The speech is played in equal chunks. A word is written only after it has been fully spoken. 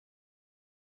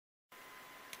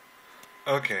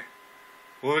Okay,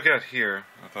 what we got here,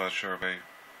 I thought I'd show everybody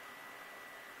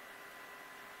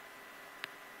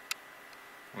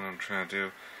what I'm trying to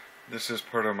do. This is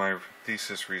part of my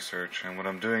thesis research, and what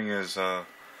I'm doing is I'm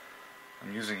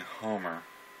using Homer,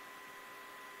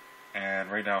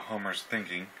 and right now Homer's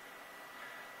thinking,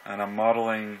 and I'm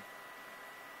modeling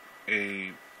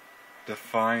a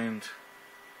defined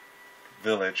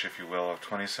village, if you will, of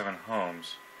 27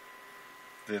 homes.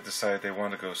 They decided they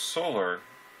want to go solar,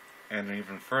 and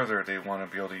even further they want to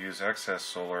be able to use excess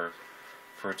solar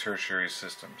for tertiary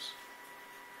systems.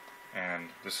 And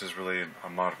this is really a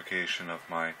modification of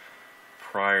my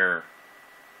prior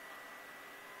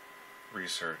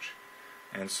research.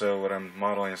 And so what I'm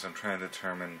modeling is I'm trying to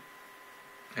determine,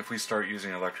 if we start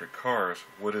using electric cars,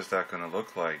 what is that going to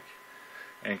look like?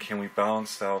 And can we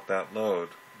balance out that load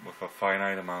with a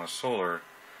finite amount of solar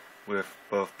with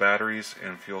both batteries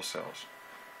and fuel cells?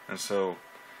 And so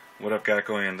what I've got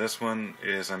going in this one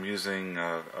is I'm using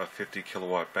a 50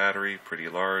 kilowatt battery, pretty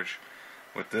large.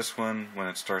 With this one, when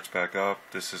it starts back up,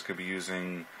 this is going to be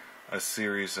using a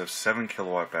series of 7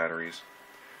 kilowatt batteries.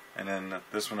 And then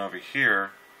this one over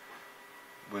here,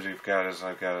 what we've got is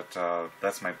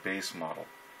that's my base model.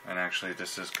 And actually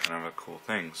this is kind of a cool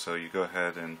thing. So you go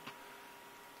ahead and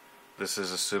this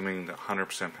is assuming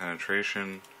 100%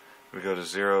 penetration. If we go to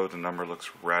 0, the number looks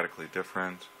radically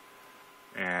different.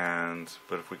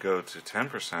 But if we go to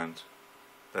 10%,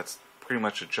 that's pretty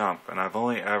much a jump. And I've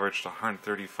only averaged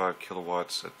 135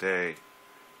 kilowatts a day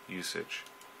usage.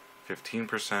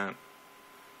 15%.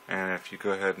 And if you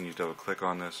go ahead and you double click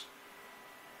on this,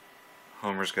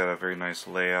 Homer's got a very nice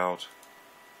layout.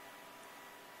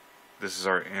 This is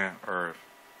our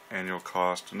annual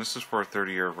cost, and this is for a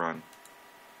 30-year run.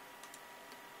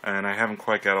 And I haven't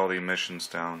quite got all the emissions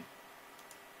down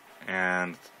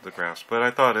and the graphs, but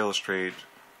I thought I'd illustrate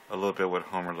a little bit what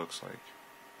Homer looks like.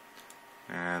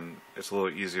 And it's a little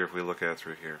easier if we look at it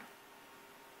through here.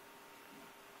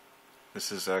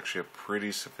 This is actually a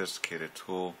pretty sophisticated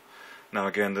tool. Now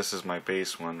again, this is my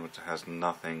base one, which has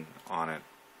nothing on it.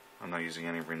 I'm not using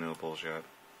any renewables yet.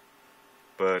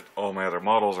 But all my other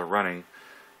models are running.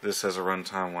 This has a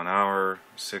runtime 1 hour,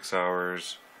 6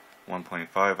 hours,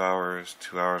 1.5 hours,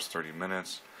 2 hours, 30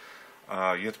 minutes.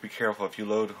 You have to be careful if you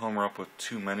load Homer up with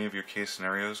too many of your case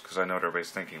scenarios, because I know what everybody's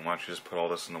thinking, why don't you just put all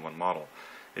this into one model?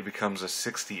 It becomes a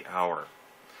 60-hour.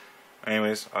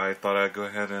 Anyways, I thought I'd go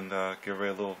ahead and give everybody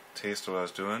a little taste of what I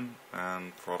was doing,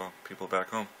 and for all the people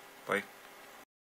back home. Bye.